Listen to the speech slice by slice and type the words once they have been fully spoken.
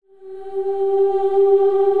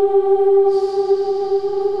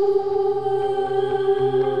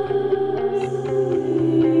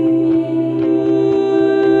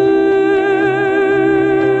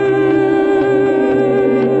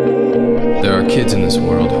kids in this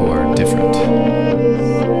world who are different,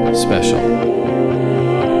 special.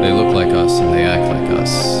 They look like us and they act like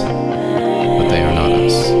us, but they are not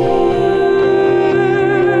us.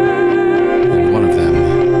 And one of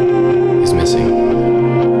them is missing.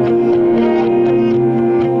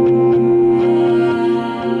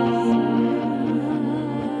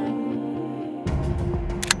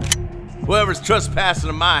 Whoever's trespassing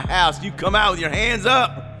in my house, you come out with your hands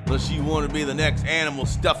up, unless you want to be the next animal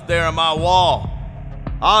stuffed there on my wall.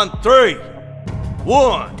 On 3,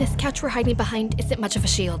 1. This couch we're hiding behind isn't much of a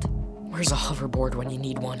shield. Where's a hoverboard when you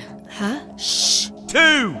need one? Huh? Shh.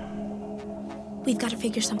 2. We've got to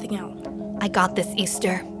figure something out. I got this,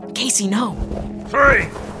 Easter. Casey, no. 3.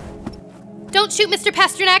 Don't shoot, Mr.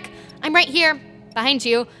 Pasternak. I'm right here, behind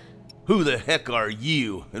you. Who the heck are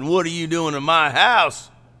you, and what are you doing in my house?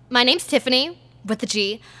 My name's Tiffany, with a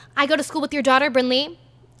G. I go to school with your daughter, Brynleigh,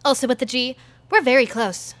 also with a G. We're very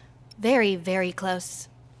close. Very, very close.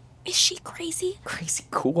 Is she crazy? Crazy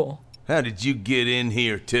cool. How did you get in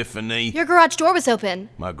here, Tiffany? Your garage door was open.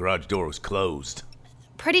 My garage door was closed.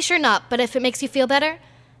 Pretty sure not, but if it makes you feel better.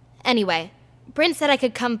 Anyway, Bryn said I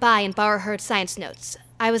could come by and borrow her science notes.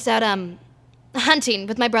 I was out, hunting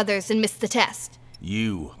with my brothers and missed the test.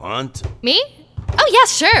 You hunt? Me? Oh, yeah,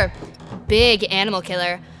 sure. Big animal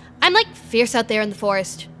killer. I'm like fierce out there in the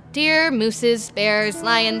forest. Deer, mooses, bears,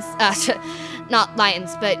 lions. Not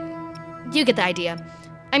lions, but you get the idea.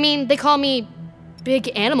 I mean, they call me Big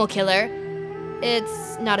Animal Killer.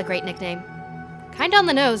 It's not a great nickname. Kinda on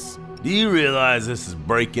the nose. Do you realize this is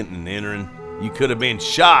breaking and entering? You could have been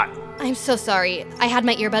shot. I'm so sorry. I had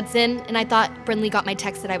my earbuds in, and I thought Brynleigh got my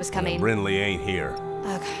text that I was coming. Brynleigh ain't here.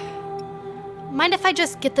 Okay. Mind if I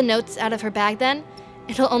just get the notes out of her bag then?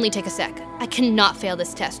 It'll only take a sec. I cannot fail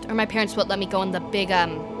this test, or my parents won't let me go on the big, a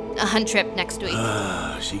hunt trip next week.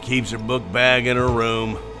 She keeps her book bag in her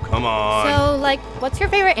room. Come on. So, like, what's your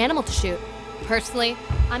favorite animal to shoot? Personally,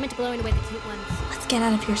 I'm into blowing away the cute ones. Let's get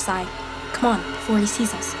out of your side. Come on, before he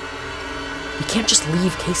sees us. We can't just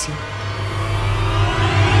leave, Casey.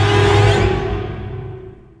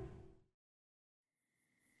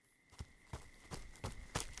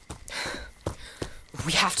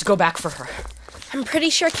 We have to go back for her. I'm pretty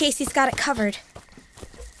sure Casey's got it covered.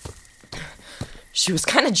 She was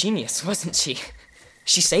kind of genius, wasn't she?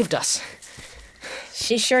 She saved us.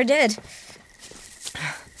 She sure did.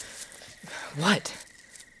 What?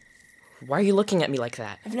 Why are you looking at me like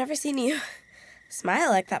that? I've never seen you smile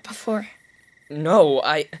like that before. No,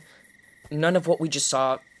 none of what we just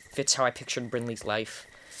saw fits how I pictured Brynleigh's life.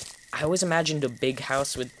 I always imagined a big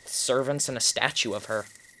house with servants and a statue of her.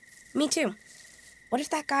 Me too. What if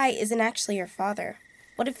that guy isn't actually her father?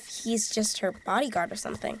 What if he's just her bodyguard or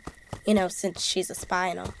something? You know, since she's a spy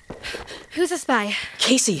and all. Who's a spy?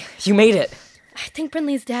 Casey, you made it. I think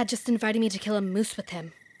Brynleigh's dad just invited me to kill a moose with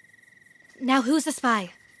him. Now who's a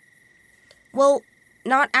spy? Well,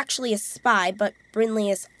 not actually a spy, but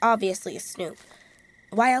Brynleigh is obviously a snoop.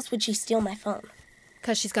 Why else would she steal my phone?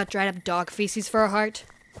 'Cause she's got dried up dog feces for a heart.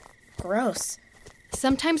 Gross.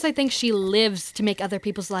 Sometimes I think she lives to make other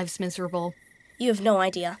people's lives miserable. You have no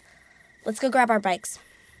idea. Let's go grab our bikes.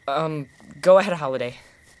 Go ahead, Holiday.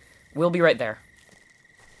 We'll be right there.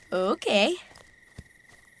 Okay.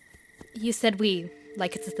 You said we,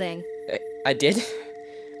 like it's a thing. I did?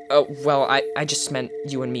 Oh, well, I just meant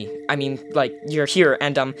you and me. I mean, like, you're here,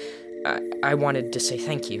 and, I wanted to say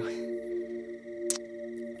thank you.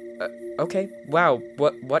 Okay, wow,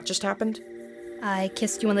 what just happened? I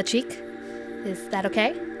kissed you on the cheek. Is that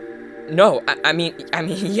okay? No, I mean,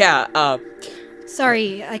 yeah,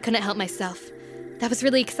 Sorry, I couldn't help myself. That was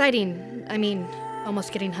really exciting. I mean,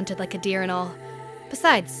 almost getting hunted like a deer and all.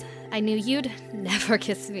 Besides, I knew you'd never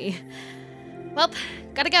kiss me. Well,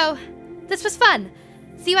 gotta go. This was fun.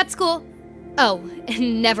 See you at school. Oh,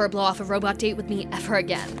 and never blow off a robot date with me ever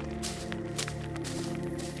again.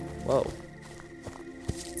 Whoa.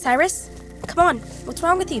 Cyrus, come on. What's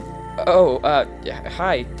wrong with you? Oh,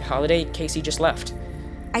 hi, Holiday. Casey just left.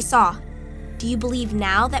 I saw. Do you believe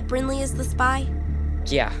now that Brynleigh is the spy?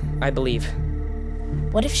 Yeah, I believe.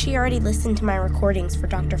 What if she already listened to my recordings for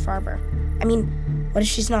Dr. Farber? I mean, what if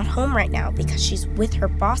she's not home right now because she's with her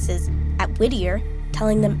bosses at Whittier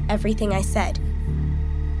telling them everything I said?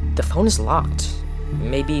 The phone is locked.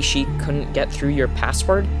 Maybe she couldn't get through your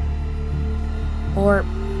password? Or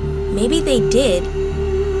maybe they did,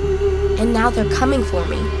 and now they're coming for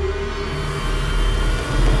me.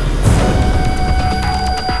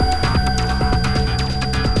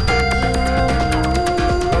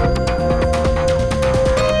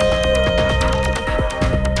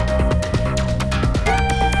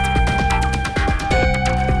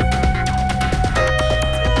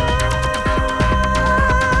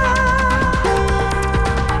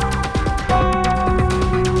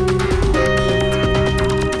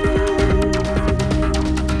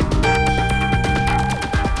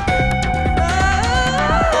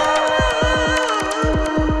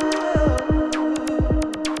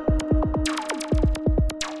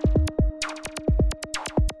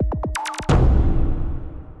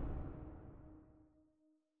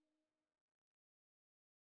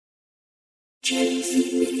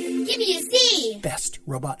 Give me a Z!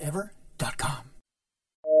 BestRobotEver.com